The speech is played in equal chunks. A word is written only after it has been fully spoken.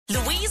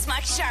Louise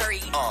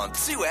McSharry on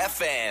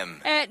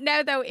 2FM.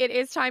 Now, though, it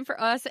is time for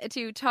us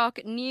to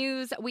talk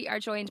news. We are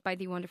joined by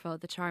the wonderful,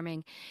 the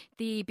charming,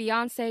 the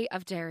Beyonce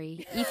of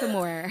Derry, Aoife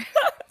Moore,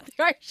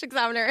 the Irish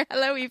Examiner.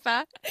 Hello,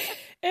 Aoife.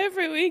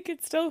 Every week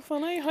it's still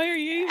funny. How are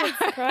you? What's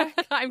the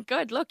crack? I'm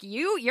good. Look,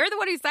 you're the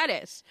one who said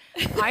it.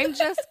 I'm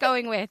just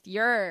going with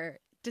your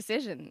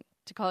decision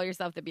to call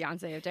yourself the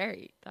Beyonce of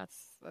Derry.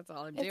 That's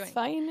all I'm doing. It's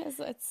fine.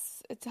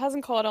 It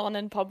hasn't caught on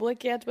in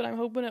public yet, but I'm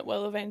hoping it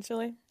will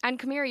eventually. And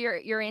come here,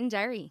 you're in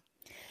Derry.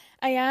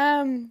 I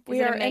am.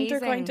 We are amazing?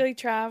 intercounty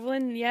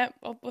travelling. Yep,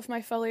 up with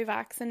my fully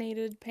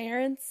vaccinated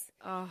parents.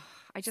 Oh,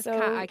 I just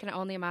can't. I can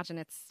only imagine.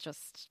 It's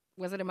just.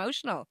 Was it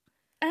emotional?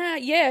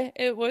 Yeah,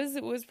 it was.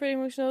 It was pretty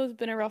emotional. It's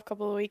been a rough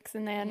couple of weeks,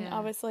 and then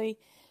obviously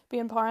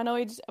being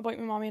paranoid about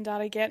my mommy and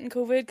daddy getting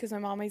COVID because my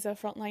mommy's a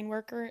frontline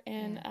worker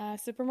in a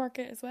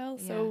supermarket as well.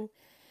 So.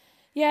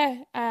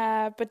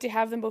 But to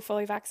have them both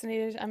fully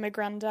vaccinated, and my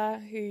granda,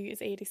 who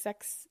is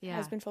 86,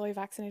 has been fully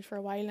vaccinated for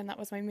a while, and that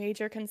was my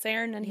major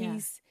concern. And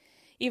he's,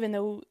 even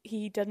though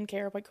he didn't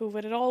care about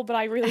COVID at all, but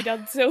I really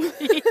did. So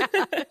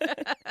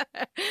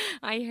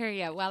I hear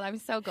you. Well, I'm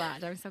so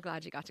glad. I'm so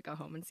glad you got to go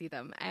home and see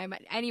them.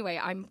 Anyway,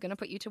 I'm going to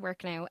put you to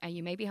work now.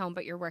 You may be home,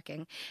 but you're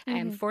working.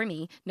 For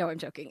me, no, I'm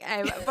joking.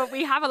 But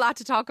we have a lot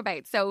to talk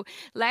about. So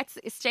let's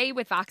stay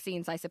with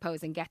vaccines, I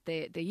suppose, and get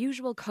the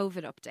usual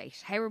COVID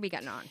update. How are we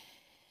getting on?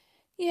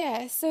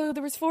 Yeah, so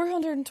there was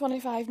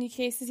 425 new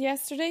cases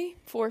yesterday,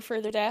 4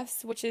 further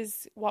deaths, which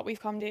is what we've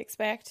come to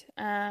expect.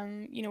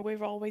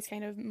 We've always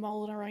kind of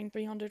mulling around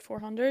 300,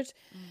 400.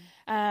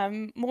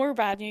 More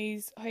bad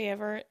news,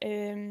 however,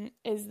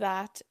 is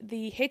that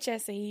the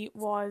HSE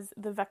was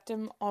the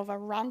victim of a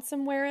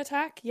ransomware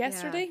attack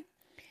yesterday.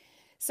 Yeah.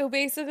 So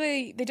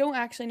basically, they don't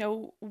actually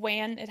know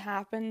when it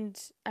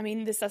happened. I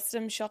mean, the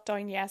system shut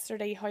down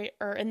yesterday,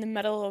 or in the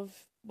middle of,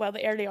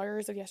 the early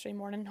hours of yesterday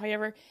morning.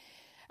 However,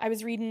 I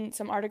was reading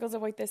some articles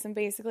about this, and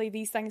basically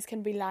these things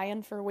can be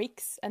lying for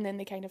weeks and then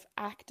they kind of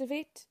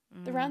activate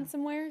the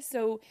ransomware.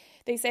 So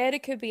they said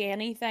it could be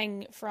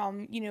anything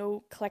from,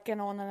 clicking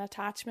on an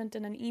attachment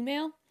in an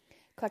email,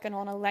 clicking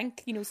on a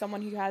link,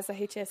 someone who has a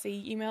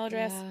HSE email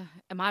address. Yeah.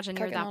 Imagine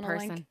you're that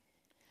person.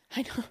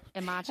 I know.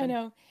 Imagine. I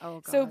know. Oh,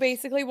 God. So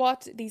basically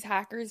what these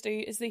hackers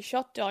do is they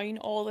shut down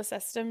all the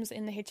systems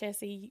in the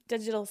HSE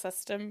digital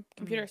system,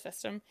 computer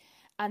system,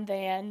 and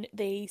then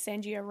they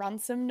send you a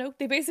ransom note.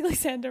 They basically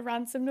send a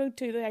ransom note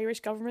to the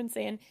Irish government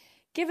saying,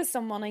 give us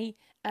some money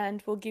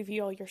and we'll give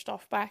you all your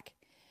stuff back.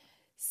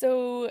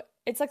 So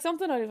it's like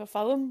something out of a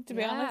film, to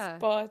be honest.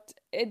 But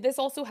this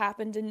also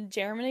happened in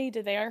Germany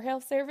to their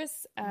health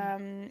service.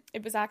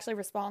 It was actually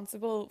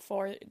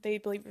they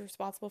believe it was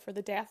responsible for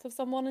the death of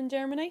someone in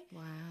Germany.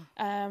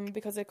 Wow.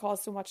 Because it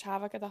caused so much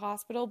havoc at the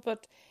hospital.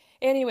 But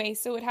anyway,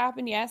 so it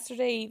happened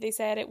yesterday. They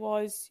said it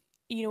was...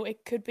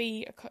 it could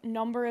be a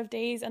number of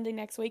days ending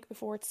next week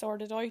before it's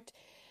sorted out.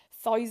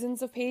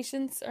 Thousands of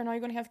patients are now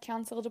going to have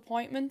cancelled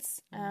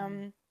appointments.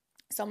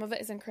 Some of it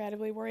is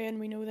incredibly worrying.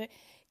 We know that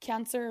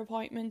cancer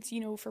appointments,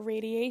 for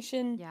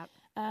radiation,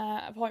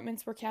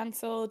 appointments were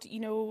cancelled.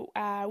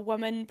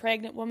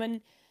 Pregnant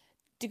women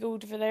to go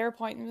for their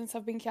appointments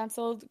have been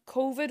cancelled.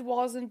 COVID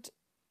wasn't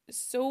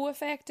so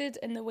affected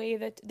in the way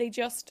that they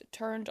just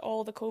turned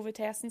all the COVID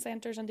testing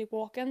centres into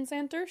walk-in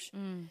centres.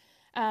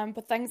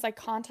 But things like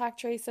contact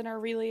tracing are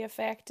really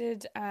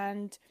affected,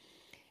 and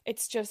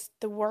it's just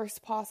the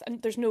worst possible.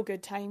 And there's no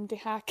good time to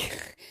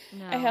hack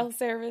a health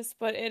service,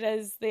 but it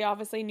is. They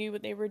obviously knew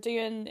what they were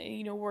doing.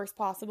 Worst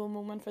possible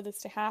moment for this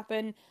to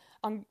happen.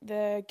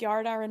 The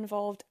Garda are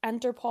involved.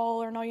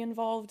 Interpol are now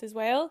involved as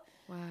well.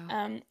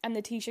 Wow. And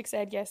the Taoiseach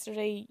said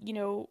yesterday,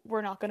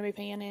 we're not going to be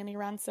paying any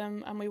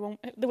ransom, and we won't.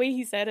 The way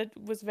he said it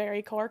was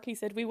very Cork. He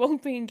said we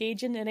won't be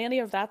engaging in any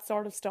of that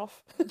sort of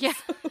stuff. Yeah.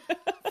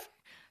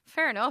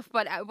 Fair enough,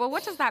 but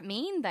what does that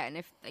mean then?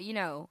 If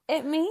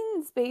it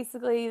means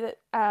basically that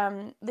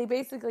they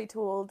basically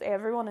told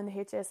everyone in the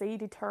HSE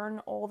to turn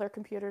all their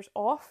computers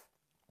off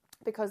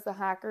because the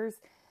hackers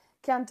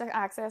can't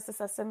access the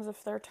systems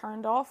if they're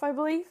turned off, I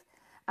believe.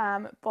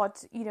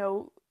 But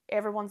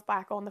everyone's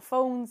back on the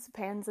phones,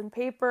 pens and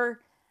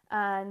paper,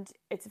 and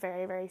it's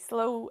very, very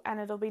slow, and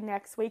it'll be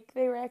next week,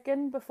 they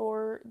reckon,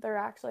 before they're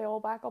actually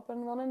all back up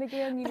and running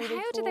again. But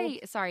how do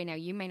they, sorry now,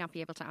 you may not be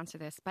able to answer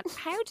this, but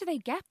how do they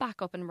get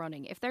back up and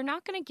running if they're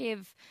not going to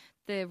give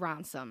the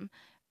ransom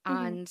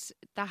and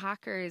the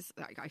hackers,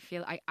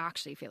 I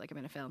actually feel like I'm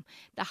in a film,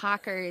 the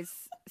hackers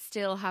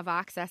still have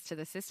access to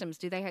the systems?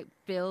 Do they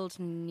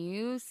build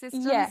new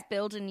systems,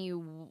 build a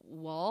new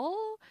wall?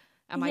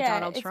 Am I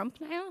Donald Trump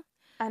now?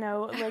 I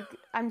know,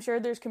 I'm sure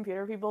there's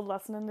computer people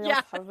listening to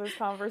us have this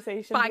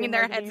conversation. Banging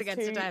their heads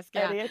against the desk,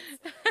 idiots.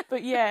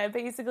 But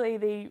basically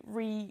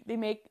they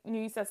make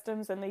new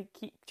systems and they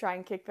try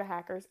and kick the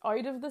hackers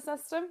out of the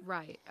system.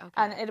 Right, okay.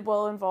 And it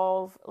will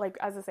involve,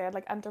 as I said,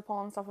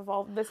 Interpol and stuff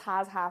involved. This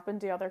has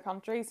happened to other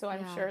countries, so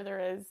I'm sure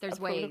there's a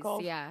protocol.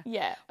 Ways,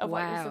 of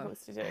what you're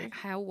supposed to do.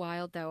 How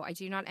wild, though. I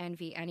do not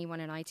envy anyone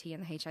in IT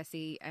and the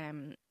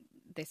HSE.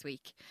 this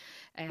week.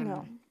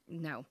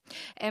 No.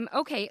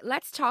 Okay,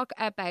 let's talk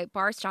about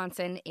Boris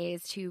Johnson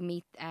is to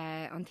meet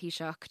on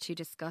Taoiseach to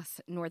discuss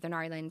Northern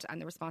Ireland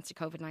and the response to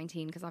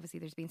COVID-19, because obviously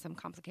there's been some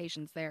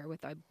complications there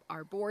with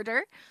our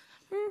border.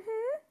 Mm-hmm.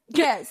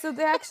 Yeah, so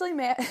they actually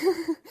met.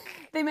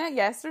 They met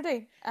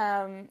yesterday.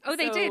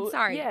 They did.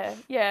 Sorry.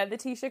 Yeah. The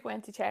Taoiseach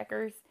went to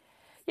Chequers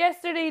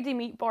yesterday to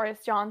meet Boris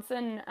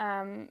Johnson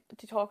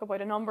to talk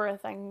about a number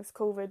of things,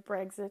 COVID,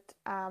 Brexit.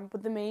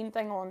 But the main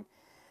thing on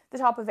the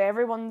top of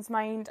everyone's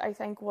mind, I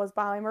think, was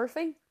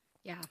Ballymurphy.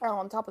 Yeah. Well,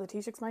 on top of the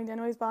Taoiseach's mind,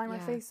 anyways,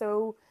 Ballymurphy. Yeah.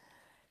 So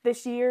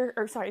this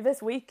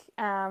week,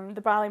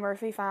 the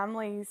Ballymurphy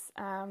families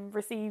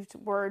received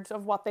word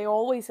of what they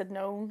always had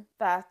known,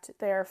 that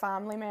their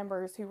family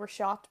members who were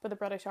shot by the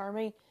British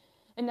Army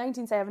in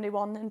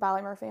 1971 in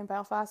Ballymurphy and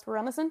Belfast were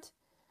innocent.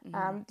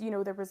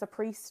 Mm-hmm. There was a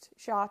priest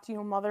shot,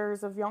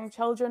 mothers of young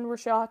children were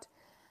shot,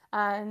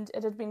 and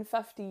it had been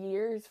 50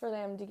 years for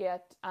them to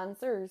get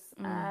answers.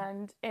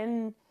 And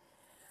in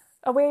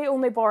a way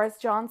only Boris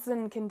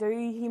Johnson can do,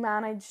 he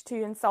managed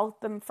to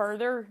insult them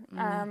further.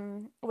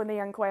 When the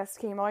inquest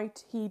came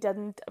out, he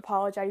didn't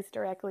apologise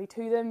directly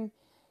to them.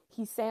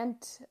 He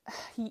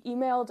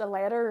emailed a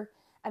letter,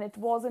 and it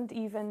wasn't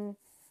even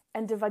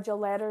individual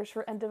letters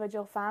for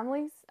individual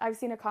families. I've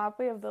seen a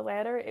copy of the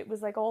letter. It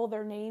was like all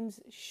their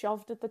names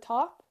shoved at the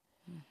top.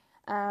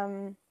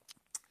 And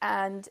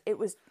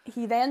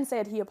he then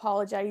said he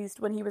apologised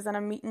when he was in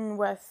a meeting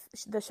with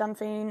the Sinn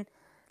Féin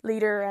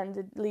leader and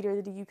the leader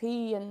of the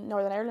DUP and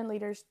Northern Ireland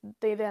leaders.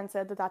 They then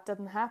said that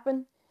didn't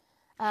happen.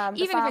 Even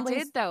if it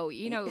did, though,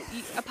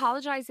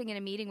 apologising in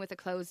a meeting with a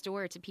closed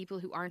door to people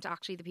who aren't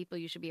actually the people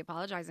you should be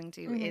apologising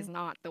to is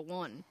not the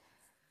one.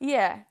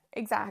 Yeah,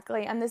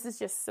 exactly. And this is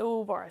just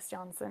so Boris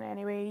Johnson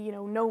anyway,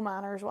 no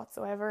manners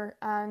whatsoever.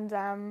 And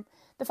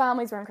the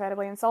families were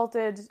incredibly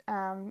insulted,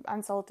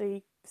 and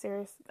salty,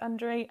 serious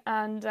injury,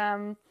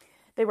 and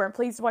they weren't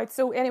pleased about it.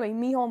 So anyway,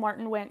 Micheál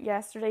Martin went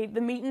yesterday.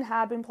 The meeting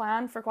had been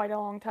planned for quite a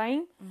long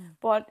time,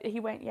 but he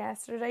went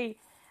yesterday,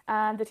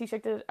 and the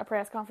Taoiseach did a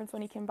press conference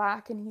when he came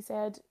back, and he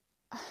said,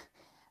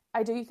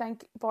 I do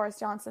think Boris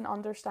Johnson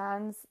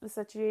understands the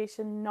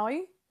situation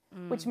now,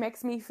 which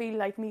makes me feel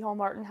like Micheál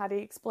Martin had to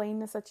explain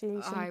the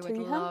situation to him. I would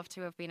love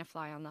to have been a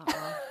fly on that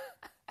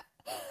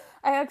wall.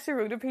 I actually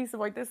wrote a piece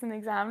about this in the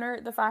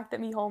Examiner. The fact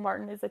that Micheál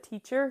Martin is a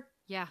teacher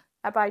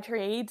by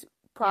trade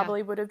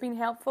probably would have been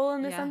helpful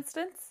in this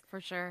instance. For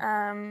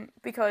sure.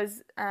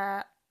 Because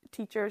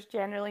teachers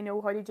generally know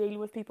how to deal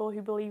with people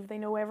who believe they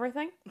know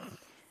everything.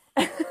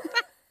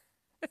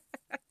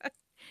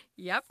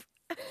 Yep.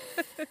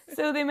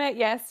 So they met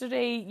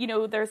yesterday.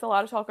 There's a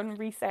lot of talk on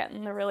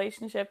resetting the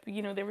relationship.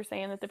 They were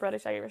saying that the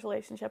British-Irish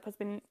relationship has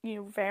been,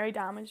 very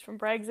damaged from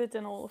Brexit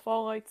and all the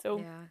fallout.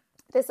 So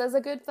this is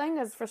a good thing,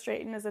 as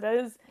frustrating as it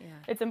is. Yeah.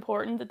 It's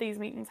important that these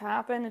meetings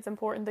happen. It's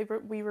important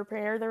that we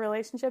repair the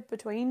relationship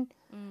between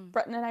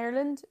Britain and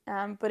Ireland.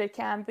 But it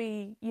can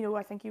be,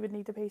 I think you would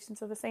need the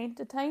patience of a saint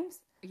at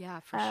times. Yeah,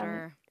 for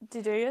sure.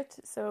 To do it.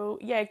 So,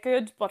 yeah,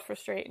 good but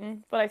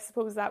frustrating. But I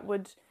suppose that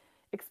would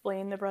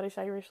explain the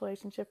British-Irish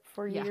relationship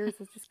for years.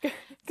 It's just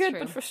good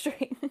but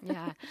frustrating.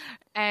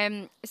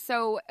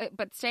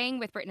 But staying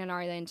with Britain and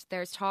Ireland,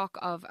 there's talk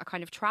of a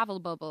kind of travel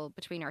bubble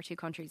between our two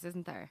countries,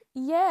 isn't there?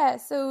 Yeah,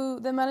 so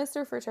the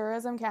Minister for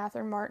Tourism,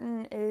 Catherine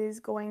Martin, is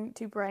going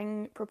to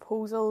bring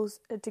proposals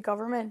to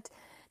government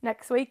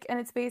next week, and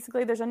it's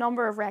basically, there's a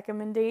number of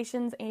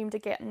recommendations aimed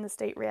at getting the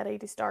state ready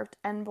to start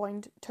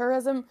inbound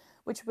tourism,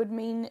 which would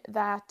mean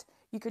that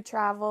you could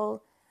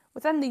travel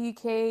within the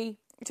UK,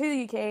 to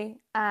the UK,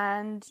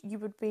 and you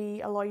would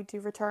be allowed to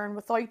return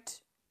without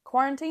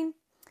quarantine,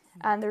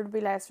 and there would be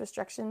less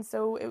restrictions.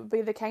 So it would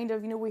be the kind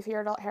of, we've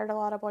heard a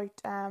lot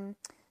about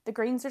the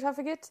green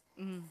certificate.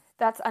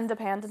 That's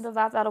independent of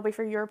that. That'll be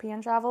for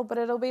European travel, but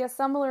it'll be a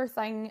similar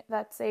thing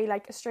that, say,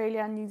 like Australia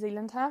and New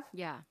Zealand have.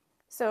 Yeah.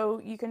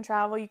 So you can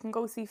travel, you can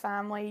go see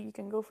family, you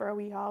can go for a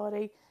wee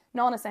holiday,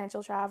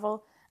 non-essential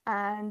travel,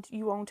 and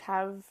you won't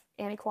have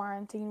any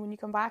quarantine when you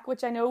come back,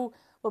 which I know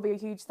will be a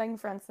huge thing.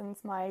 For instance,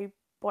 my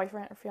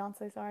boyfriend or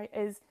fiance,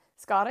 is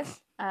Scottish,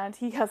 and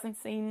he hasn't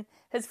seen,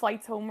 his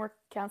flights home were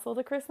cancelled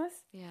at Christmas.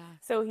 Yeah.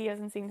 So he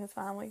hasn't seen his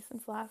family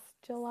since last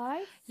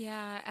July.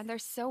 Yeah, and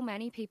there's so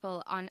many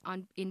people on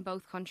in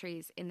both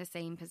countries in the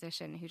same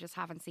position who just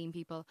haven't seen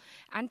people,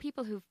 and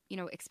people who've,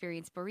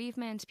 experienced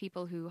bereavement,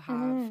 people who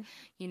have,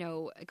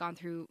 gone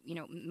through,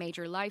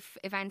 major life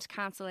event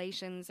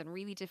cancellations and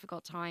really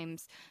difficult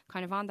times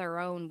kind of on their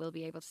own will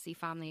be able to see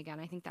family again.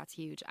 I think that's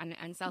huge.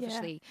 And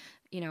selfishly,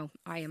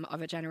 I am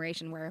of a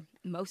generation where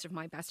most of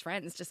my best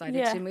friends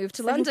decided to move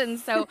to London.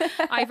 So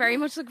I very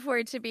much look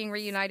forward to being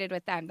reunited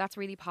with them. That's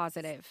really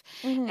positive.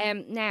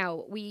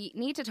 Now, we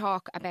need to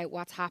talk about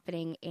what's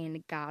happening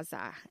in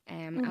Gaza.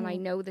 And I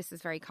know this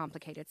is very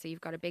complicated, so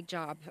you've got a big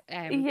job,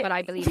 but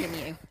I believe in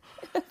you.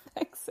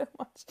 Thanks so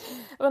much.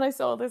 When I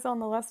saw this on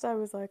the list, I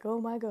was like,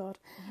 oh my God.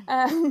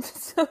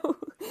 So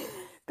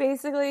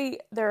basically,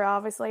 there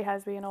obviously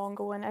has been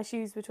ongoing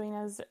issues between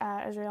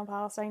Israel and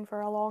Palestine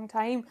for a long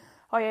time.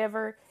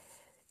 However,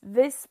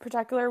 this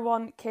particular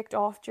one kicked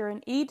off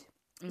during Eid.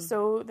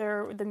 So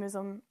the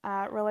Muslim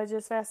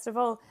religious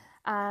festival,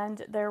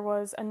 and there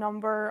was a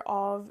number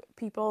of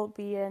people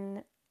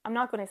being, I'm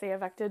not going to say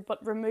evicted,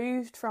 but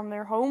removed from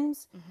their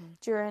homes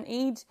during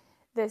Eid.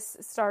 This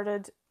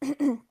started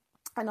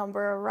a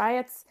number of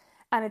riots,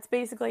 and it's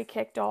basically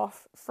kicked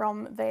off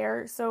from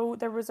there. So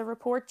there was a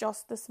report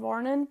just this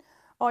morning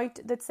out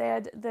that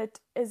said that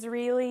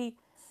Israeli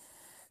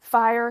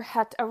fire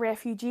hit a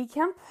refugee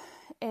camp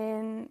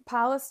in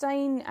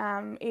Palestine.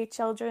 8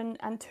 children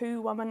and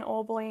 2 women,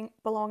 all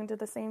belonging to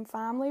the same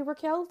family, were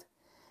killed.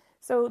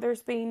 So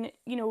there's been,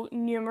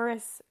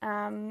 numerous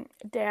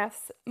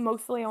deaths,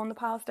 mostly on the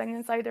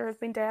Palestinian side. There have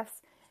been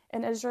deaths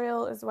in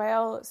Israel as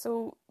well.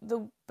 So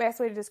the best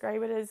way to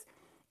describe it is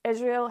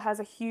Israel has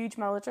a huge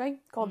military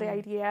called the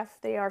IDF.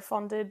 They are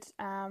funded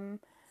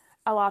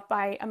a lot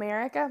by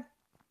America,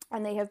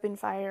 and they have been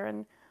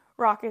firing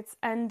rockets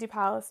into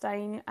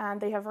Palestine, and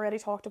they have already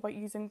talked about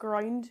using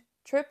ground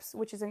troops,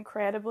 which is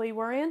incredibly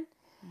worrying.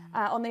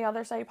 On the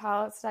other side of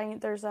Palestine,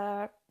 there's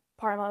a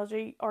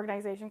paramilitary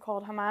organisation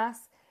called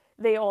Hamas.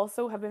 They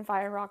also have been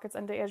firing rockets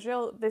into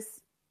Israel. This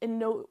in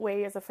no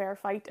way is a fair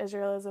fight.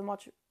 Israel is a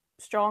much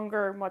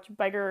stronger, much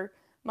bigger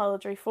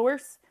military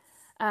force.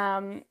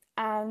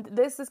 And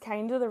this is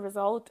kind of the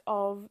result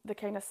of the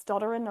kind of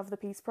stuttering of the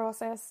peace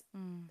process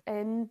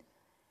in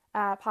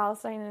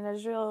Palestine and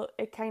Israel.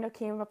 It kind of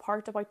came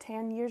apart about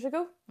 10 years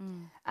ago.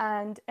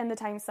 And in the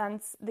time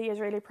since, the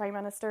Israeli Prime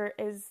Minister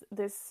is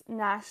this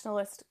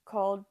nationalist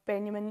called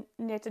Benjamin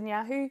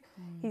Netanyahu.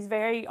 He's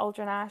very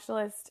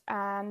ultra-nationalist,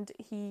 and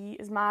he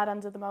is mad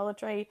under the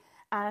military,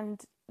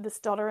 and the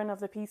stuttering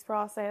of the peace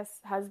process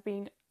has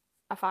been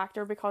a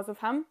factor because of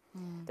him.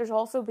 There's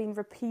also been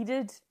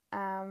repeated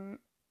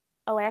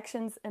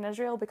elections in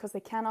Israel because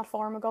they cannot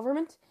form a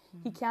government.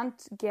 He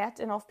can't get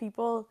enough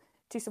people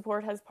to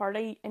support his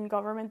party in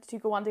government to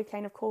go on to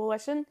kind of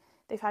coalition.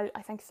 They've had,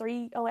 I think,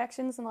 3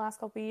 elections in the last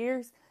couple of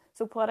years.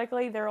 So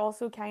politically, they're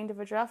also kind of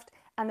adrift.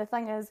 And the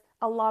thing is,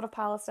 a lot of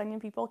Palestinian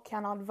people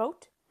cannot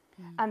vote.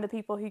 And the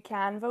people who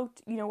can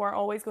vote, are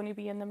always going to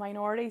be in the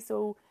minority.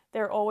 So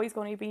they're always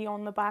going to be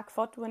on the back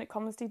foot when it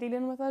comes to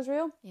dealing with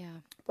Israel.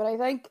 But I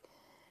think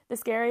the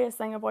scariest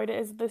thing about it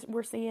is that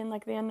we're seeing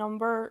the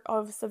number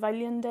of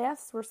civilian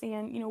deaths. We're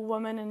seeing,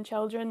 women and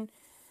children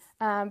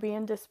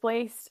being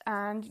displaced,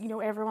 and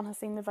everyone has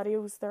seen the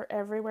videos. They're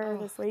everywhere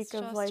this week. It's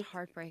just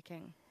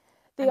heartbreaking.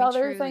 The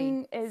other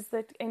thing is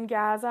that in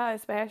Gaza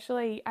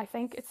especially, I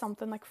think it's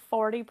something like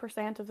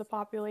 40% of the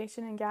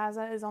population in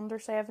Gaza is under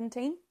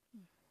 17.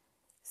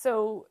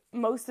 So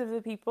most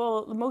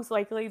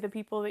likely the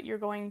people that you're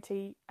going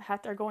to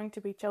hit are going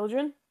to be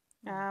children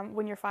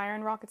when you're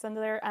firing rockets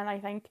into there. And I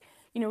think,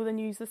 the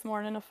news this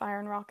morning of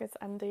firing rockets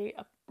into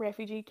a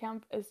refugee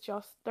camp is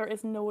just, there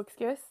is no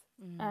excuse.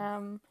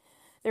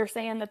 They're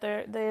saying that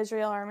the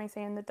Israel army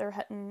saying that they're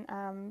hitting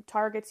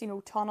targets,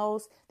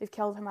 tunnels. They've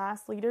killed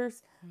Hamas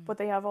leaders, but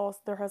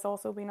there has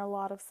also been a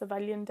lot of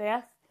civilian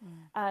death.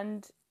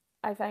 And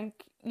I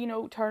think,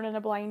 turning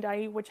a blind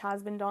eye, which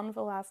has been done for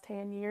the last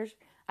 10 years.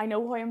 I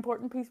know how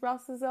important peace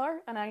processes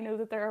are, and I know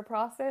that they're a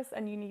process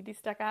and you need to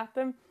stick at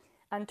them,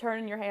 and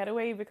turning your head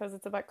away because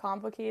it's a bit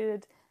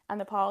complicated and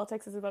the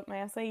politics is a bit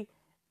messy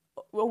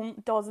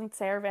doesn't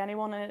serve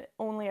anyone, and it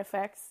only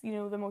affects,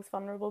 the most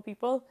vulnerable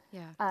people.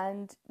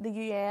 And the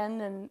UN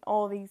and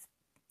all these,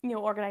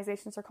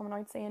 organisations are coming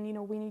out saying,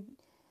 we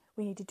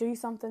need to do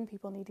something,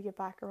 people need to get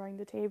back around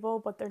the table,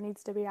 but there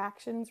needs to be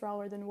actions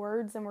rather than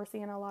words, and we're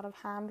seeing a lot of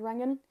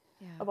hand-wringing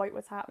about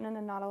what's happening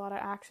and not a lot of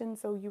action.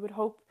 So you would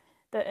hope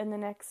that in the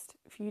next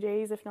few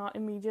days, if not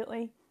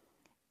immediately,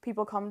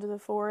 people come to the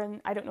fore, and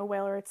I don't know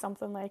whether it's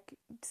something like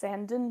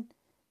sending,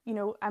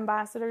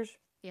 ambassadors,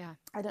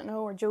 I don't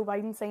know, or Joe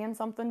Biden saying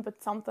something,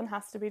 but something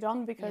has to be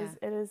done because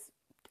it is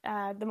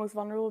the most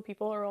vulnerable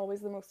people are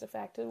always the most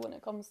affected when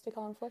it comes to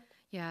conflict.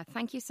 Yeah,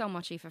 thank you so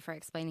much, Aoife, for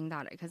explaining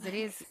that, because it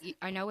is,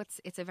 I know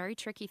it's a very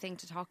tricky thing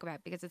to talk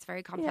about because it's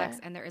very complex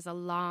and there is a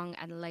long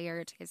and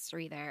layered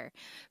history there,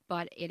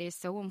 but it is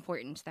so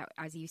important that,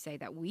 as you say,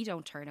 that we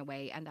don't turn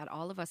away and that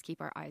all of us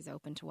keep our eyes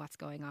open to what's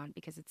going on,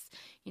 because it's,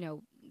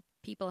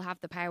 people have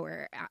the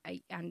power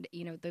and,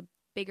 the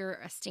bigger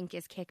a stink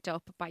is kicked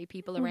up by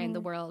people around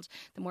the world,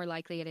 the more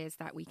likely it is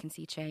that we can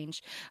see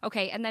change.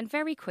 Okay, and then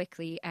very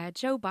quickly,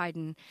 Joe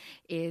Biden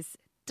is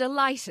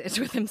delighted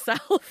with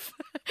himself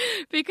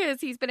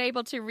because he's been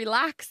able to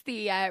relax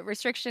the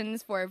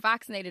restrictions for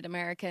vaccinated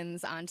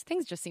Americans, and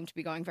things just seem to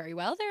be going very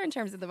well there in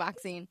terms of the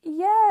vaccine.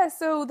 Yeah,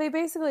 so they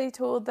basically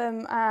told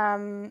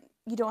them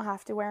you don't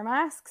have to wear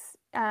masks.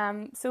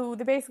 So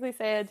they basically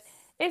said,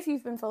 if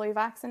you've been fully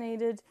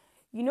vaccinated,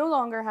 you no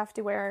longer have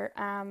to wear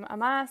a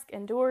mask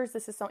indoors.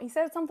 He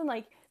said something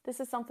like, this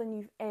is something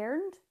you've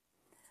earned.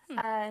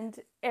 And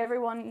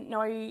everyone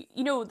now,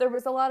 there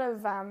was a lot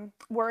of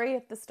worry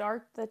at the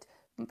start that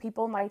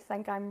people might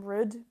think I'm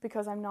rude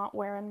because I'm not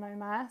wearing my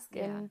mask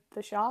in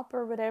the shop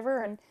or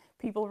whatever. And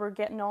people were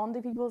getting on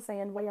to people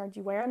saying, why aren't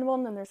you wearing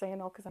one? And they're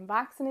saying, oh, because I'm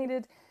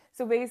vaccinated.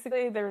 So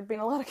basically there had been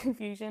a lot of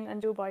confusion, and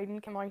Joe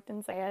Biden came out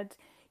and said,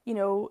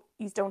 you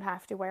don't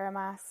have to wear a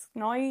mask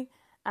now.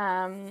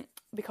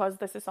 because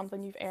this is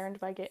something you've earned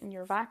by getting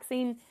your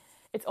vaccine.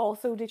 It's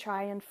also to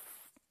try and,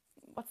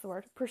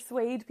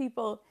 persuade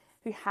people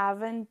who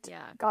haven't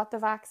got the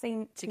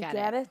vaccine to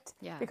get it.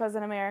 Yeah. Because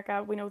in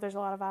America, we know there's a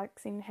lot of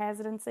vaccine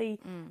hesitancy.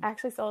 I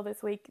actually saw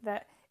this week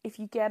that if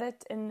you get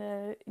it in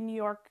the New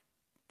York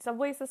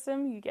subway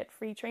system, you get a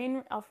free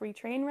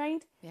train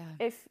ride. Yeah.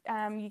 If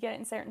you get it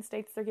in certain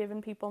states, they're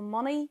giving people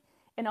money.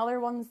 In other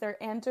ones,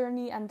 they're entering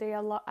you and do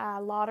a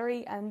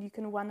lottery, and you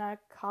can win a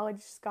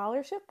college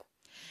scholarship.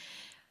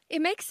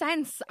 It makes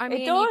sense. I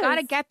mean, you got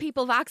to get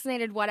people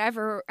vaccinated,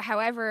 whatever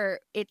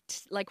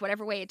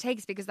way it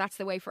takes, because that's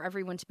the way for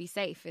everyone to be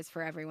safe, is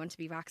for everyone to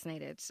be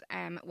vaccinated.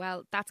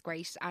 Well, that's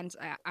great.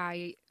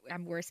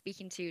 And we're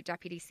speaking to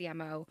Deputy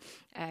CMO,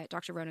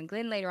 Dr. Ronan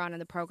Glynn, later on in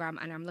the programme,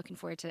 and I'm looking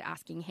forward to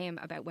asking him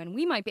about when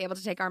we might be able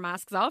to take our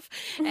masks off.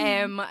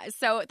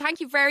 So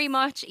thank you very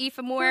much,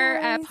 Aoife Moore,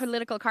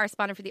 political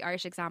correspondent for the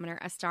Irish Examiner,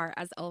 a star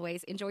as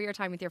always. Enjoy your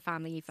time with your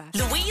family, Aoife.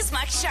 Louise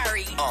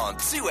McSharry on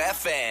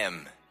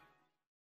 2FM.